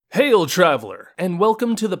Hail, traveler, and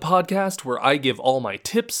welcome to the podcast where I give all my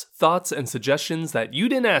tips, thoughts, and suggestions that you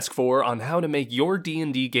didn't ask for on how to make your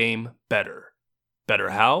D&D game better. Better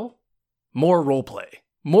how? More roleplay,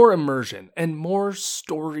 more immersion, and more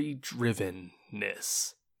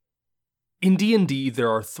story-drivenness. In D&D,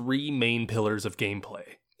 there are three main pillars of gameplay: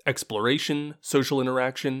 exploration, social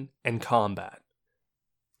interaction, and combat.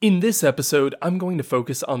 In this episode, I'm going to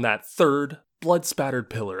focus on that third, blood-spattered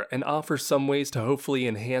pillar and offer some ways to hopefully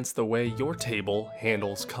enhance the way your table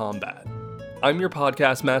handles combat. I'm your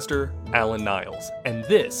podcast master, Alan Niles, and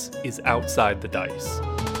this is Outside the Dice.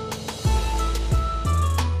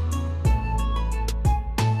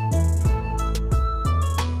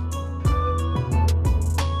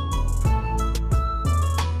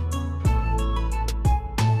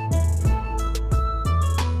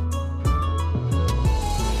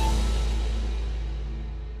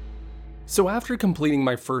 So after completing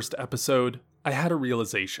my first episode, I had a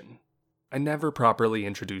realization. I never properly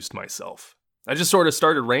introduced myself. I just sort of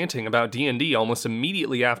started ranting about D&D almost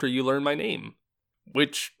immediately after you learn my name.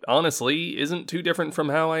 Which, honestly, isn't too different from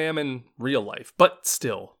how I am in real life, but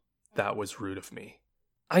still, that was rude of me.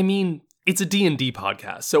 I mean, it's a D&D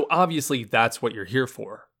podcast, so obviously that's what you're here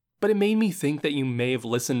for. But it made me think that you may have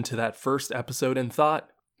listened to that first episode and thought,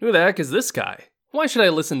 who the heck is this guy? Why should I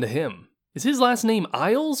listen to him? Is his last name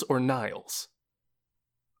Isles or Niles?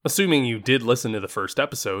 Assuming you did listen to the first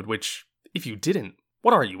episode, which, if you didn't,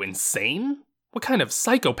 what are you, insane? What kind of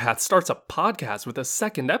psychopath starts a podcast with a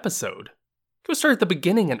second episode? Go start at the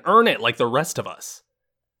beginning and earn it like the rest of us.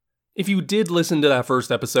 If you did listen to that first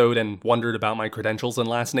episode and wondered about my credentials and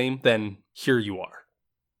last name, then here you are.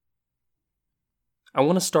 I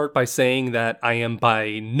want to start by saying that I am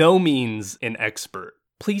by no means an expert.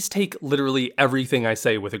 Please take literally everything I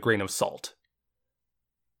say with a grain of salt.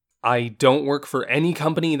 I don't work for any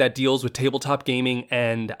company that deals with tabletop gaming,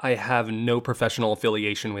 and I have no professional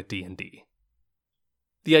affiliation with D&D.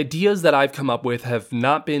 The ideas that I've come up with have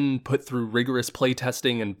not been put through rigorous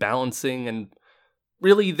playtesting and balancing, and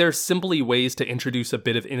really they're simply ways to introduce a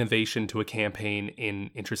bit of innovation to a campaign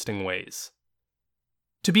in interesting ways.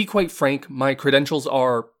 To be quite frank, my credentials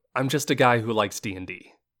are, I'm just a guy who likes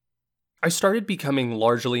D&D. I started becoming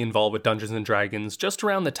largely involved with Dungeons & Dragons just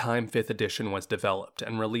around the time 5th edition was developed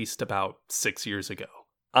and released about 6 years ago.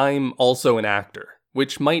 I'm also an actor,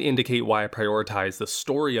 which might indicate why I prioritize the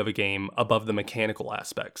story of a game above the mechanical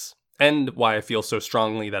aspects, and why I feel so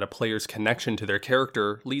strongly that a player's connection to their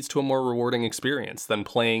character leads to a more rewarding experience than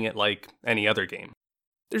playing it like any other game.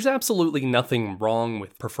 There's absolutely nothing wrong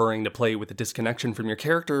with preferring to play with a disconnection from your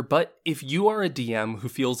character, but if you are a DM who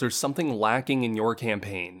feels there's something lacking in your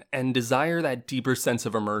campaign and desire that deeper sense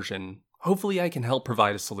of immersion, hopefully I can help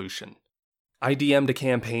provide a solution. I DM'd a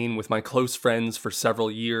campaign with my close friends for several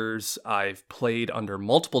years. I've played under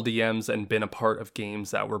multiple DMs and been a part of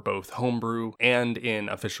games that were both homebrew and in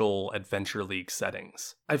official Adventure League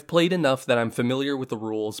settings. I've played enough that I'm familiar with the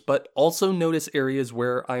rules, but also notice areas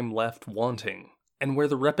where I'm left wanting, and where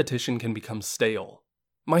the repetition can become stale.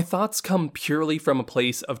 My thoughts come purely from a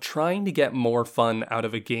place of trying to get more fun out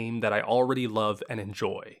of a game that I already love and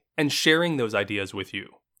enjoy, and sharing those ideas with you.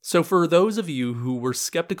 So for those of you who were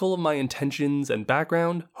skeptical of my intentions and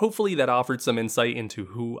background, hopefully that offered some insight into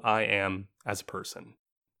who I am as a person.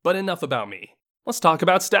 But enough about me. Let's talk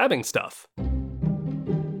about stabbing stuff.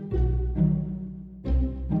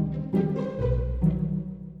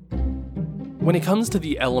 When it comes to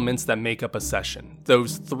the elements that make up a session,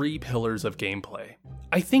 those three pillars of gameplay,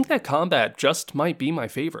 I think that combat just might be my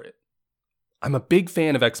favorite. I'm a big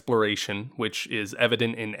fan of exploration, which is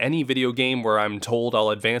evident in any video game where I'm told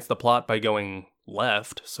I'll advance the plot by going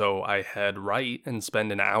left, so I head right and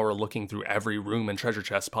spend an hour looking through every room and treasure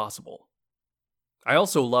chest possible. I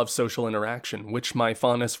also love social interaction, which my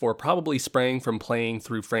fondness for probably sprang from playing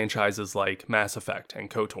through franchises like Mass Effect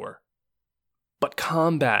and KOTOR. But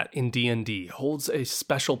combat in D&D holds a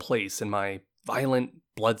special place in my violent,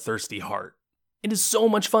 bloodthirsty heart. It is so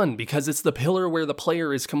much fun because it's the pillar where the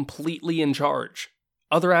player is completely in charge.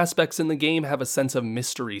 Other aspects in the game have a sense of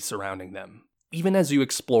mystery surrounding them, even as you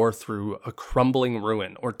explore through a crumbling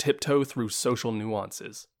ruin or tiptoe through social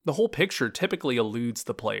nuances. The whole picture typically eludes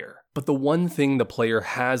the player, but the one thing the player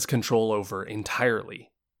has control over entirely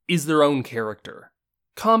is their own character.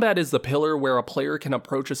 Combat is the pillar where a player can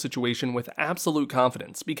approach a situation with absolute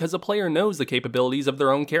confidence because a player knows the capabilities of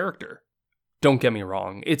their own character. Don't get me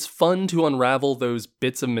wrong, it's fun to unravel those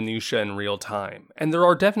bits of minutia in real time, and there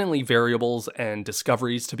are definitely variables and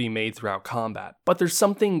discoveries to be made throughout combat, but there's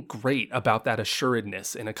something great about that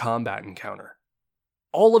assuredness in a combat encounter.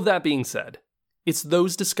 All of that being said, it's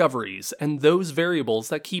those discoveries and those variables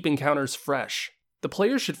that keep encounters fresh. The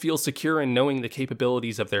player should feel secure in knowing the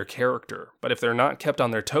capabilities of their character, but if they're not kept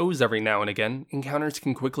on their toes every now and again, encounters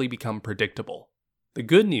can quickly become predictable. The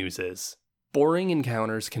good news is, boring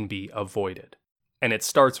encounters can be avoided, and it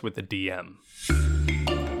starts with the DM.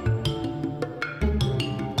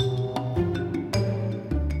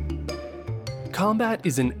 Combat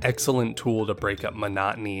is an excellent tool to break up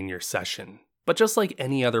monotony in your session, but just like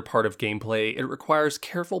any other part of gameplay, it requires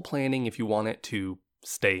careful planning if you want it to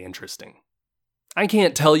stay interesting. I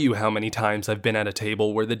can't tell you how many times I've been at a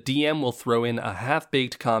table where the DM will throw in a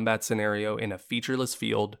half-baked combat scenario in a featureless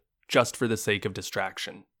field just for the sake of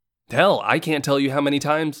distraction. Hell, I can't tell you how many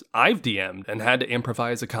times I've DM'd and had to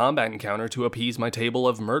improvise a combat encounter to appease my table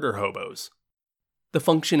of murder hobos. The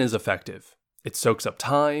function is effective. It soaks up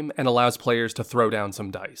time and allows players to throw down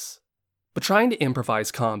some dice. But trying to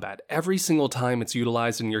improvise combat every single time it's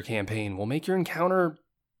utilized in your campaign will make your encounter,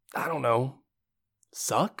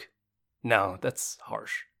 suck? No, that's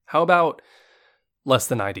harsh. How about less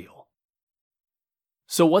than ideal?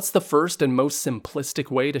 So what's the first and most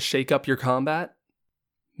simplistic way to shake up your combat?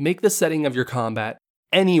 Make the setting of your combat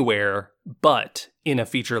anywhere but in a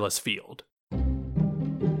featureless field.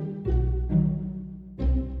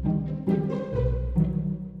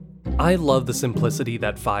 I love the simplicity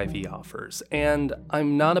that 5e offers, and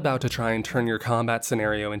I'm not about to try and turn your combat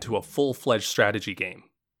scenario into a full-fledged strategy game.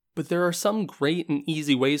 But there are some great and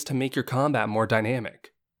easy ways to make your combat more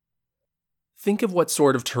dynamic. Think of what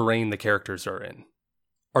sort of terrain the characters are in.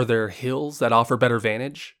 Are there hills that offer better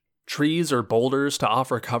vantage? Trees or boulders to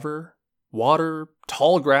offer cover? Water,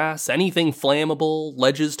 tall grass, anything flammable,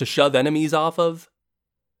 ledges to shove enemies off of?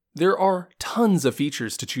 There are tons of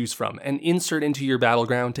features to choose from and insert into your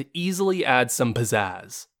battleground to easily add some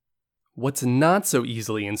pizzazz. What's not so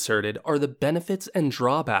easily inserted are the benefits and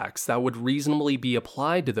drawbacks that would reasonably be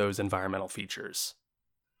applied to those environmental features.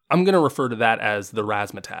 I'm going to refer to that as the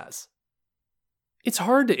razzmatazz. It's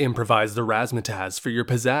hard to improvise the razzmatazz for your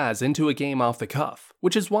pizzazz into a game off the cuff,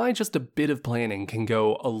 which is why just a bit of planning can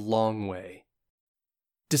go a long way.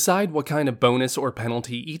 Decide what kind of bonus or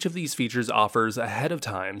penalty each of these features offers ahead of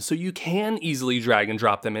time so you can easily drag and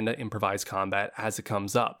drop them into improvised combat as it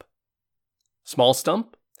comes up. Small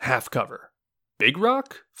stump? Half cover. Big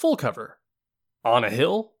rock? Full cover. On a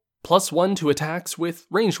hill? +1 to attacks with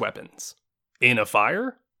ranged weapons. In a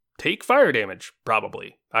fire? Take fire damage,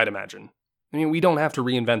 probably, I'd imagine. We don't have to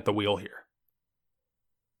reinvent the wheel here.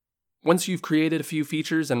 Once you've created a few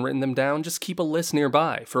features and written them down, just keep a list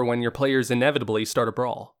nearby for when your players inevitably start a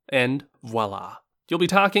brawl. And voila, you'll be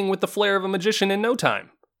talking with the flair of a magician in no time.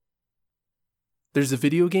 There's a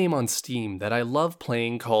video game on Steam that I love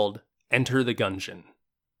playing called Enter the Gungeon.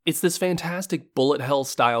 It's this fantastic bullet hell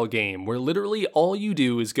style game where literally all you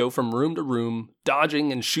do is go from room to room,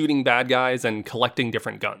 dodging and shooting bad guys and collecting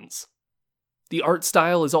different guns. The art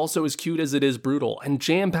style is also as cute as it is brutal and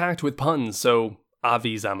jam-packed with puns, so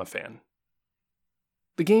obvious I'm a fan.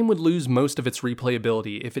 The game would lose most of its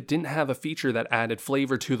replayability if it didn't have a feature that added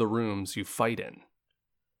flavor to the rooms you fight in.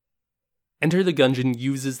 Enter the Gungeon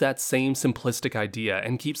uses that same simplistic idea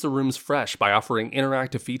and keeps the rooms fresh by offering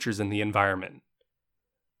interactive features in the environment.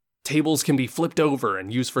 Tables can be flipped over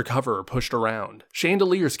and used for cover or pushed around.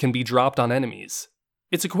 Chandeliers can be dropped on enemies.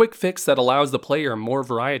 It's a quick fix that allows the player more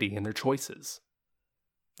variety in their choices.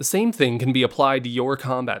 The same thing can be applied to your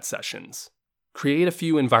combat sessions. Create a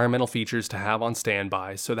few environmental features to have on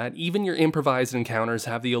standby so that even your improvised encounters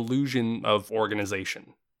have the illusion of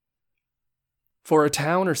organization. For a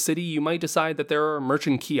town or city, you might decide that there are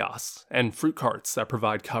merchant kiosks and fruit carts that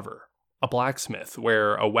provide cover. A blacksmith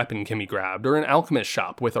where a weapon can be grabbed, or an alchemist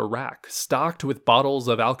shop with a rack stocked with bottles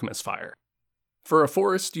of alchemist fire. For a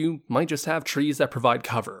forest, you might just have trees that provide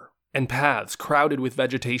cover, and paths crowded with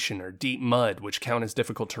vegetation or deep mud which count as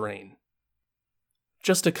difficult terrain.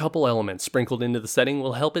 Just a couple elements sprinkled into the setting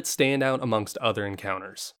will help it stand out amongst other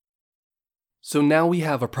encounters. So now we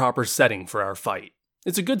have a proper setting for our fight.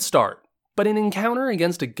 It's a good start, but an encounter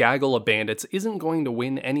against a gaggle of bandits isn't going to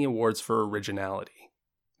win any awards for originality.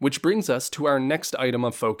 Which brings us to our next item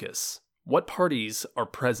of focus. What parties are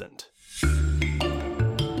present?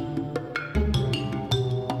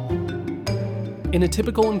 In a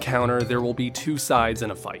typical encounter, there will be two sides in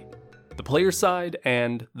a fight. The player side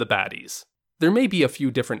and the baddies. There may be a few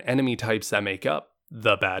different enemy types that make up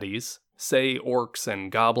the baddies, say orcs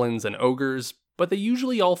and goblins and ogres, but they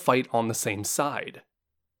usually all fight on the same side.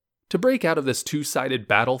 To break out of this two-sided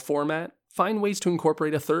battle format, find ways to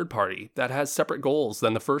incorporate a third party that has separate goals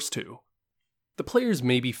than the first two. The players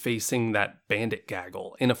may be facing that bandit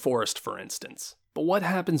gaggle in a forest, for instance, but what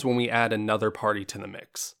happens when we add another party to the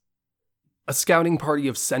mix? A scouting party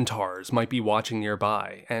of centaurs might be watching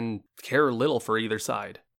nearby and care little for either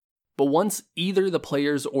side. But once either the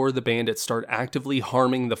players or the bandits start actively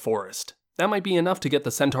harming the forest, that might be enough to get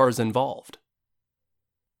the centaurs involved.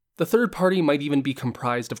 The third party might even be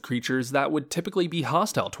comprised of creatures that would typically be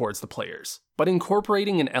hostile towards the players, but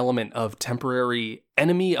incorporating an element of temporary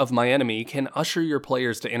enemy of my enemy can usher your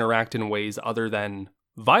players to interact in ways other than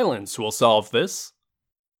violence will solve this.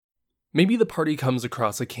 Maybe the party comes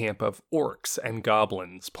across a camp of orcs and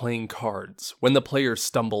goblins playing cards when the players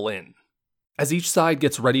stumble in. As each side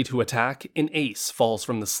gets ready to attack, an ace falls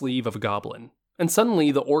from the sleeve of a goblin, and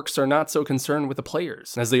suddenly the orcs are not so concerned with the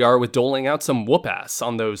players as they are with doling out some whoop-ass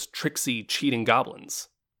on those tricksy, cheating goblins.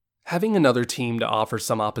 Having another team to offer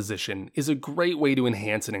some opposition is a great way to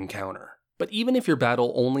enhance an encounter, but even if your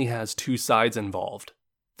battle only has two sides involved,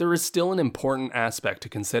 there is still an important aspect to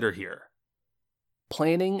consider here.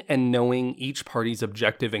 Planning and knowing each party's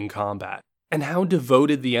objective in combat, and how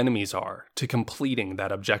devoted the enemies are to completing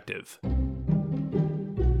that objective.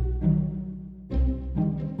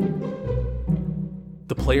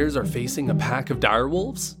 The players are facing a pack of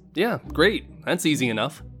direwolves? Yeah, great, that's easy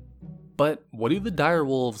enough. But what do the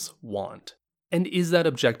direwolves want? And is that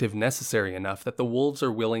objective necessary enough that the wolves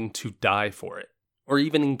are willing to die for it, or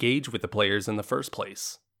even engage with the players in the first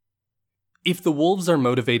place? If the wolves are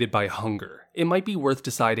motivated by hunger, it might be worth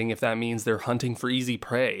deciding if that means they're hunting for easy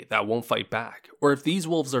prey that won't fight back, or if these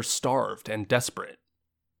wolves are starved and desperate.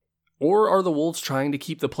 Or are the wolves trying to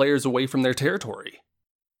keep the players away from their territory?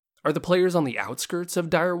 Are the players on the outskirts of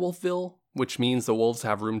Direwolfville, which means the wolves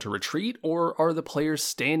have room to retreat, or are the players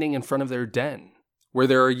standing in front of their den, where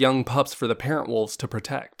there are young pups for the parent wolves to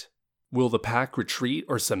protect? Will the pack retreat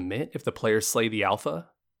or submit if the players slay the alpha?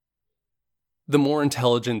 The more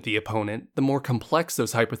intelligent the opponent, the more complex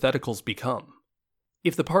those hypotheticals become.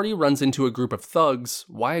 If the party runs into a group of thugs,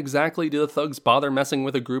 why exactly do the thugs bother messing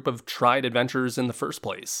with a group of tried adventurers in the first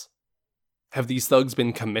place? Have these thugs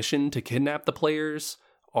been commissioned to kidnap the players?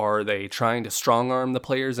 Are they trying to strong-arm the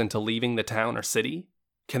players into leaving the town or city?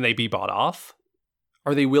 Can they be bought off?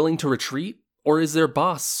 Are they willing to retreat? Or is their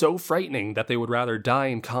boss so frightening that they would rather die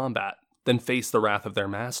in combat than face the wrath of their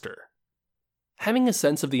master? Having a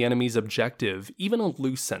sense of the enemy's objective, even a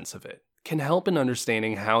loose sense of it, can help in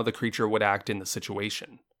understanding how the creature would act in the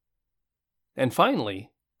situation. And finally,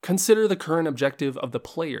 consider the current objective of the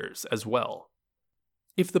players as well.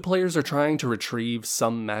 If the players are trying to retrieve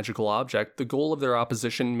some magical object, the goal of their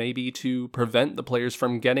opposition may be to prevent the players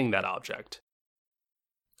from getting that object.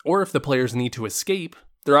 Or if the players need to escape,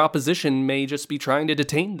 their opposition may just be trying to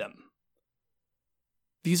detain them.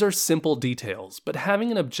 These are simple details, but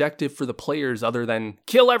having an objective for the players other than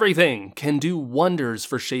kill everything can do wonders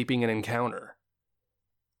for shaping an encounter.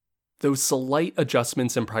 Those slight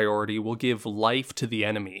adjustments in priority will give life to the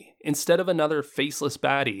enemy instead of another faceless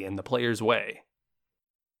baddie in the player's way.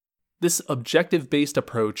 This objective-based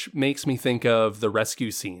approach makes me think of the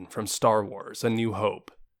rescue scene from Star Wars: A New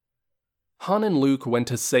Hope. Han and Luke went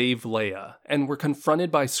to save Leia and were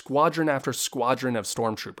confronted by squadron after squadron of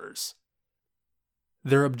stormtroopers.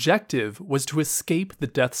 Their objective was to escape the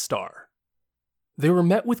Death Star. They were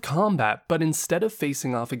met with combat, but instead of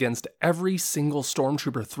facing off against every single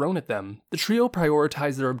stormtrooper thrown at them, the trio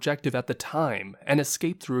prioritized their objective at the time and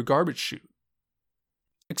escaped through a garbage chute.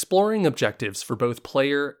 Exploring objectives for both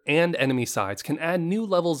player and enemy sides can add new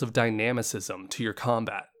levels of dynamicism to your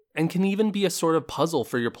combat, and can even be a sort of puzzle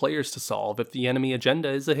for your players to solve if the enemy agenda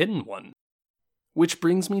is a hidden one. Which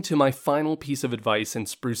brings me to my final piece of advice in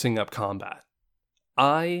sprucing up combat.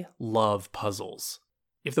 I love puzzles.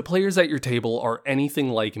 If the players at your table are anything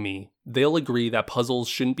like me, they'll agree that puzzles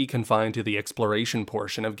shouldn't be confined to the exploration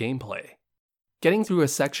portion of gameplay. Getting through a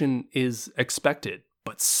section is expected,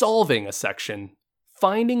 but solving a section,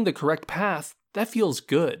 finding the correct path, that feels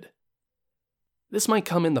good. This might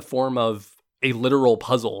come in the form of a literal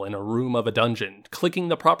puzzle in a room of a dungeon, clicking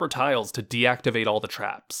the proper tiles to deactivate all the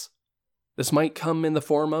traps. This might come in the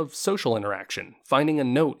form of social interaction, finding a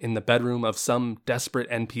note in the bedroom of some desperate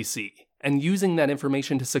NPC, and using that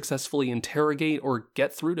information to successfully interrogate or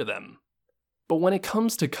get through to them. But when it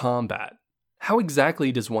comes to combat, how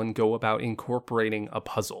exactly does one go about incorporating a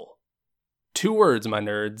puzzle? 2 words, my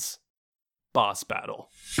nerds. Boss battle.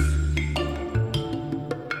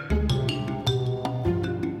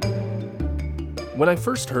 When I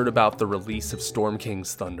first heard about the release of Storm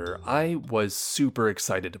King's Thunder, I was super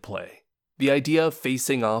excited to play. The idea of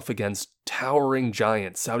facing off against towering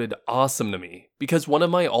giants sounded awesome to me, because one of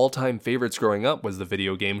my all-time favorites growing up was the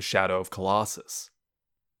video game Shadow of Colossus.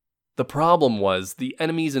 The problem was, the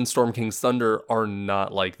enemies in Storm King's Thunder are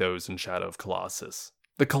not like those in Shadow of Colossus.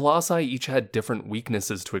 The Colossi each had different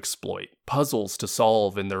weaknesses to exploit, puzzles to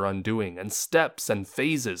solve in their undoing, and steps and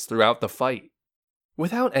phases throughout the fight.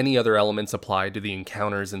 Without any other elements applied to the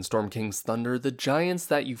encounters in Storm King's Thunder, the giants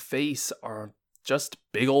that you face are just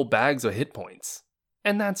big old bags of hit points.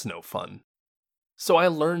 And that's no fun. So I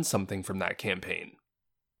learned something from that campaign.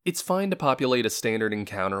 It's fine to populate a standard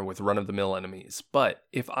encounter with run-of-the-mill enemies, but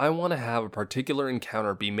if I want to have a particular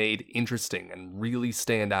encounter be made interesting and really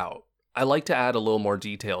stand out, I like to add a little more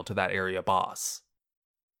detail to that area boss.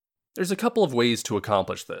 There's a couple of ways to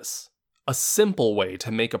accomplish this. A simple way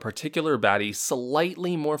to make a particular baddie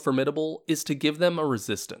slightly more formidable is to give them a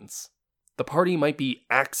resistance. The party might be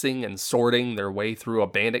axing and sorting their way through a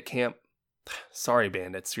bandit camp. Sorry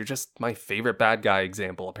bandits, you're just my favorite bad guy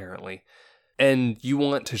example apparently. And you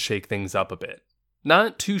want to shake things up a bit.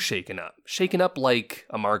 Not too shaken up like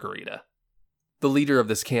a margarita. The leader of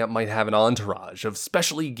this camp might have an entourage of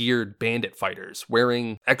specially geared bandit fighters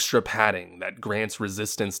wearing extra padding that grants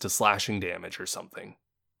resistance to slashing damage or something.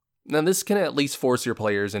 Now this can at least force your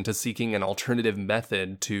players into seeking an alternative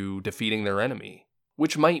method to defeating their enemy,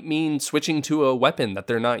 which might mean switching to a weapon that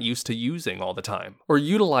they're not used to using all the time, or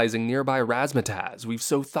utilizing nearby razzmatazz we've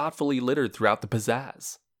so thoughtfully littered throughout the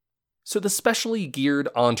pizzazz. So the specially geared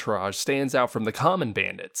entourage stands out from the common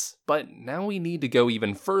bandits, but now we need to go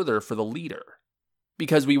even further for the leader,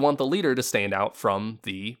 because we want the leader to stand out from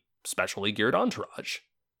the specially geared entourage.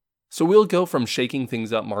 So we'll go from shaking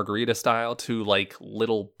things up margarita style to like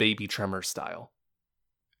little baby tremor style.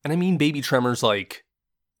 And I mean baby tremors like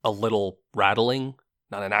a little rattling,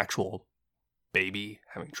 not an actual baby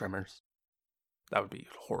having tremors. That would be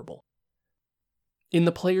horrible. In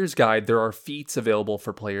the player's guide, there are feats available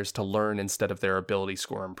for players to learn instead of their ability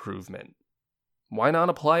score improvement. Why not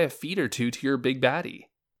apply a feat or two to your big baddie?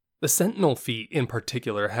 The Sentinel feat in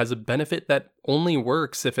particular has a benefit that only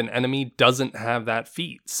works if an enemy doesn't have that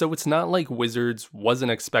feat, so it's not like Wizards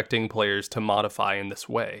wasn't expecting players to modify in this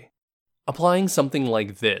way. Applying something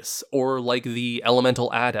like this, or like the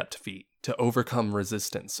Elemental Adept feat, to overcome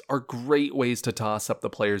resistance are great ways to toss up the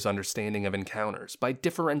player's understanding of encounters by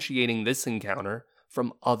differentiating this encounter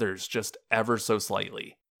from others just ever so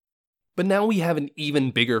slightly. But now we have an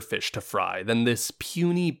even bigger fish to fry than this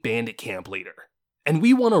puny bandit camp leader. And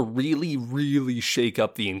we want to really shake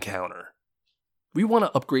up the encounter. We want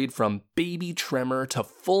to upgrade from baby tremor to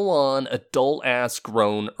full-on adult-ass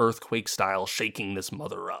grown earthquake-style shaking this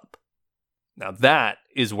mother up. Now that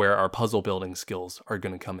is where our puzzle building skills are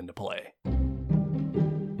going to come into play.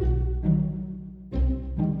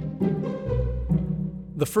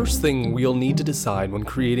 The first thing we'll need to decide when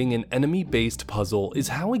creating an enemy-based puzzle is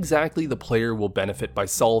how exactly the player will benefit by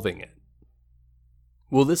solving it.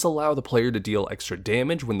 Will this allow the player to deal extra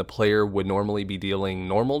damage when the player would normally be dealing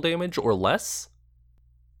normal damage or less?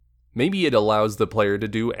 Maybe it allows the player to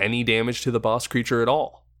do any damage to the boss creature at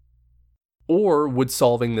all. Or would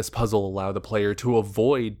solving this puzzle allow the player to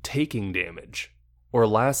avoid taking damage? Or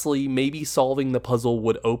lastly, maybe solving the puzzle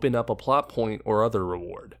would open up a plot point or other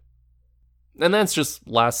reward. And that's just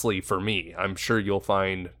lastly for me. I'm sure you'll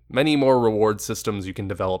find many more reward systems you can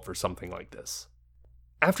develop for something like this.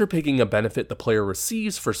 After picking a benefit the player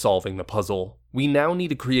receives for solving the puzzle, we now need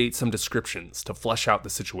to create some descriptions to flesh out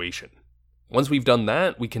the situation. Once we've done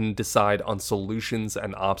that, we can decide on solutions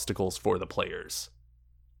and obstacles for the players.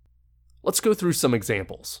 Let's go through some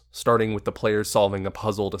examples, starting with the players solving a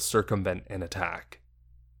puzzle to circumvent an attack.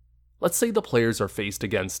 Let's say the players are faced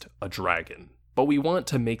against a dragon, but we want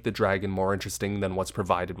to make the dragon more interesting than what's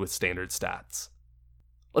provided with standard stats.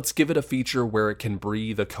 Let's give it a feature where it can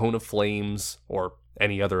breathe a cone of flames, or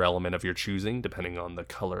any other element of your choosing, depending on the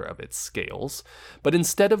color of its scales. But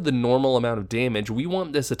instead of the normal amount of damage, we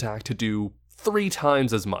want this attack to do 3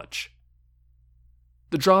 times as much.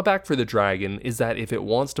 The drawback for the dragon is that if it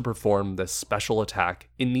wants to perform this special attack,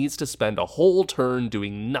 it needs to spend a whole turn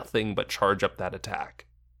doing nothing but charge up that attack.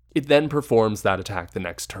 It then performs that attack the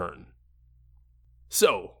next turn.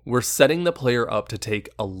 So, we're setting the player up to take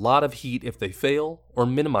a lot of heat if they fail, or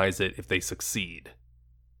minimize it if they succeed.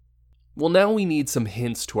 Well, now we need some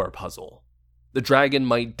hints to our puzzle. The dragon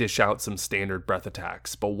might dish out some standard breath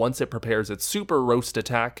attacks, but once it prepares its super roast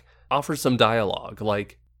attack, offer some dialogue,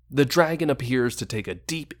 like, the dragon appears to take a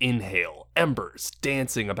deep inhale, embers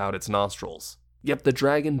dancing about its nostrils. Yet the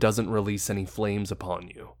dragon doesn't release any flames upon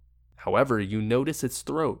you. However, you notice its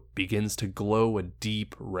throat begins to glow a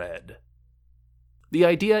deep red. The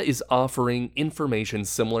idea is offering information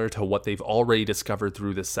similar to what they've already discovered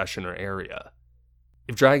through this session or area.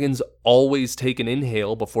 If dragons always take an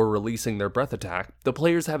inhale before releasing their breath attack, the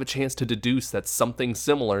players have a chance to deduce that something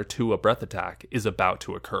similar to a breath attack is about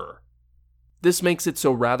to occur. This makes it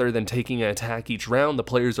so rather than taking an attack each round, the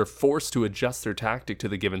players are forced to adjust their tactic to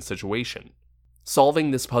the given situation.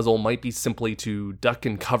 Solving this puzzle might be simply to duck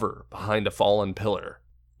and cover behind a fallen pillar,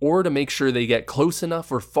 or to make sure they get close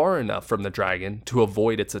enough or far enough from the dragon to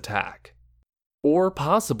avoid its attack. Or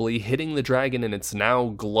possibly hitting the dragon in its now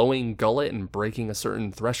glowing gullet and breaking a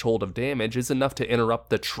certain threshold of damage is enough to interrupt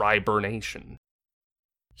the triburnation.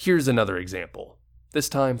 Here's another example, this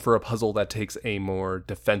time for a puzzle that takes a more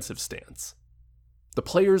defensive stance. The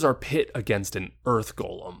players are pit against an earth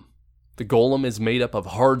golem. The golem is made up of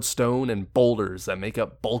hard stone and boulders that make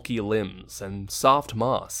up bulky limbs, and soft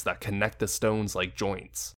moss that connect the stones like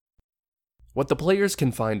joints. What the players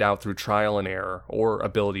can find out through trial and error, or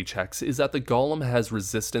ability checks, is that the golem has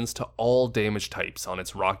resistance to all damage types on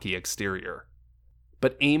its rocky exterior.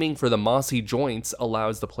 But aiming for the mossy joints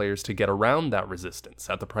allows the players to get around that resistance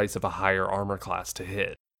at the price of a higher armor class to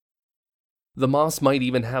hit. The moss might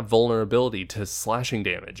even have vulnerability to slashing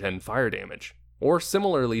damage and fire damage. Or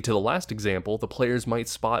similarly to the last example, the players might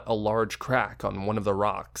spot a large crack on one of the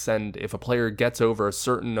rocks, and if a player gets over a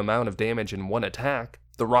certain amount of damage in one attack,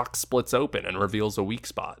 the rock splits open and reveals a weak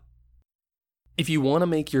spot. If you want to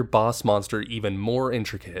make your boss monster even more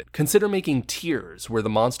intricate, consider making tiers where the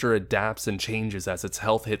monster adapts and changes as its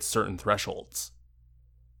health hits certain thresholds.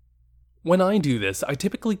 When I do this, I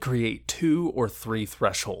typically create 2 or 3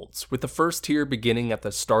 thresholds, with the first tier beginning at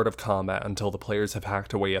the start of combat until the players have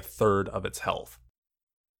hacked away a third of its health.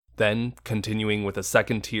 Then, continuing with a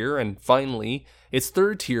second tier, and finally, its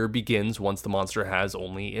third tier begins once the monster has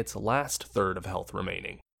only its last third of health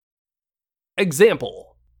remaining.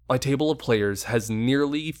 Example: my table of players has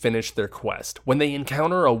nearly finished their quest when they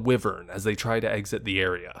encounter a wyvern as they try to exit the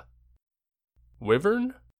area.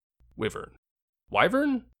 Wyvern? Wyvern.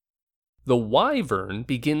 Wyvern? The wyvern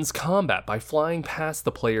begins combat by flying past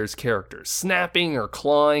the player's character, snapping or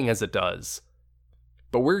clawing as it does.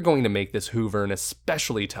 But we're going to make this wyvern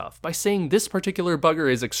especially tough by saying this particular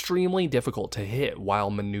bugger is extremely difficult to hit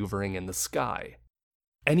while maneuvering in the sky.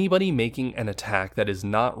 Anybody making an attack that is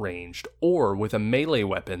not ranged, or with a melee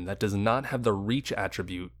weapon that does not have the reach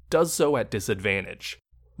attribute, does so at disadvantage.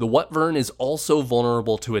 The wyvern is also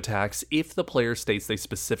vulnerable to attacks if the player states they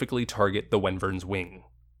specifically target the wyvern's wing.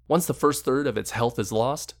 Once the first third of its health is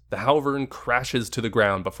lost, the wyvern crashes to the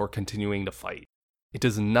ground before continuing to fight. It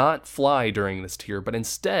does not fly during this tier, but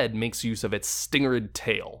instead makes use of its stingerid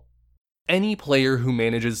tail. Any player who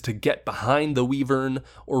manages to get behind the wyvern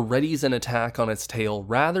or readies an attack on its tail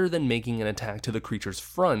rather than making an attack to the creature's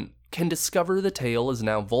front can discover the tail is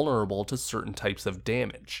now vulnerable to certain types of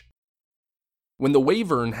damage. When the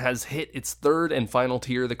wyvern has hit its third and final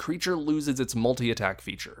tier, the creature loses its multi-attack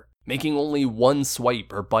feature, making only one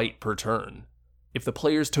swipe or bite per turn. If the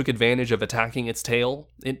players took advantage of attacking its tail,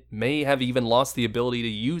 it may have even lost the ability to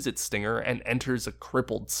use its stinger and enters a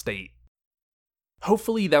crippled state.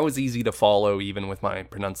 Hopefully that was easy to follow even with my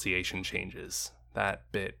pronunciation changes.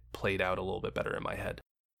 That bit played out a little bit better in my head.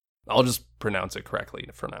 I'll just pronounce it correctly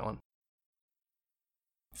from now on.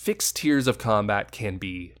 Fixed tiers of combat can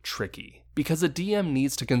be tricky, because a DM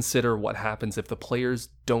needs to consider what happens if the players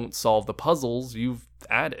don't solve the puzzles you've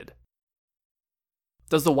added.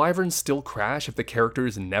 Does the wyvern still crash if the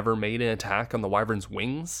characters never made an attack on the wyvern's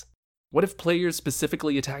wings? What if players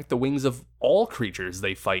specifically attack the wings of all creatures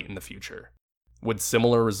they fight in the future? Would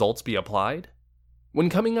similar results be applied? When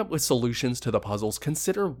coming up with solutions to the puzzles,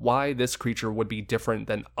 consider why this creature would be different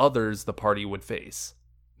than others the party would face.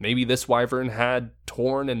 Maybe this wyvern had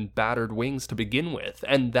torn and battered wings to begin with,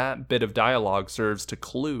 and that bit of dialogue serves to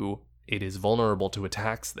clue it is vulnerable to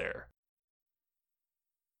attacks there.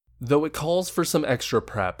 Though it calls for some extra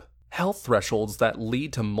prep, health thresholds that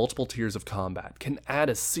lead to multiple tiers of combat can add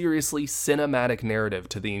a seriously cinematic narrative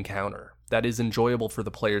to the encounter that is enjoyable for the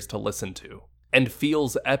players to listen to, and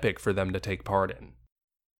feels epic for them to take part in.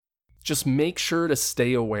 Just make sure to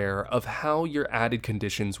stay aware of how your added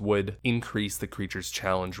conditions would increase the creature's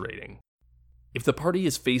challenge rating. If the party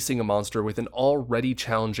is facing a monster with an already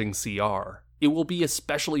challenging CR, it will be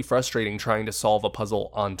especially frustrating trying to solve a puzzle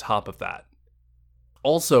on top of that.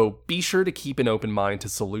 Also, be sure to keep an open mind to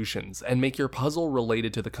solutions and make your puzzle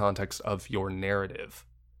related to the context of your narrative.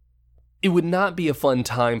 It would not be a fun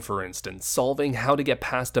time, for instance, solving how to get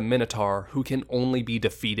past a minotaur who can only be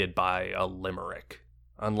defeated by a limerick,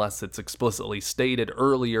 unless it's explicitly stated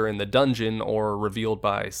earlier in the dungeon or revealed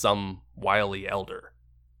by some wily elder.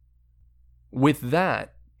 With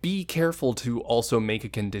that, be careful to also make a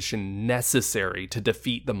condition necessary to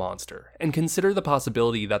defeat the monster, and consider the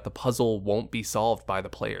possibility that the puzzle won't be solved by the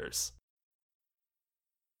players.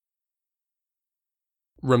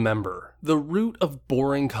 Remember, the root of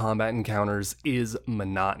boring combat encounters is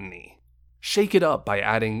monotony. Shake it up by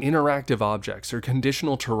adding interactive objects or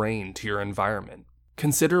conditional terrain to your environment.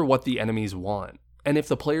 Consider what the enemies want, and if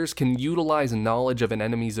the players can utilize knowledge of an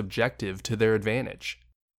enemy's objective to their advantage.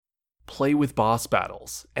 Play with boss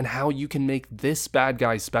battles, and how you can make this bad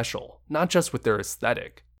guy special, not just with their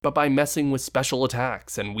aesthetic, but by messing with special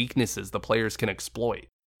attacks and weaknesses the players can exploit.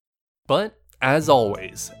 But, as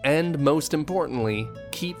always, and most importantly,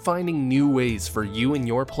 keep finding new ways for you and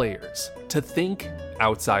your players to think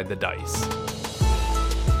outside the dice.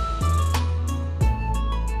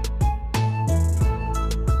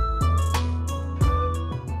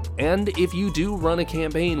 And if you do run a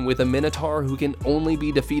campaign with a Minotaur who can only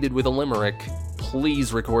be defeated with a limerick,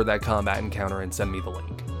 please record that combat encounter and send me the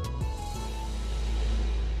link.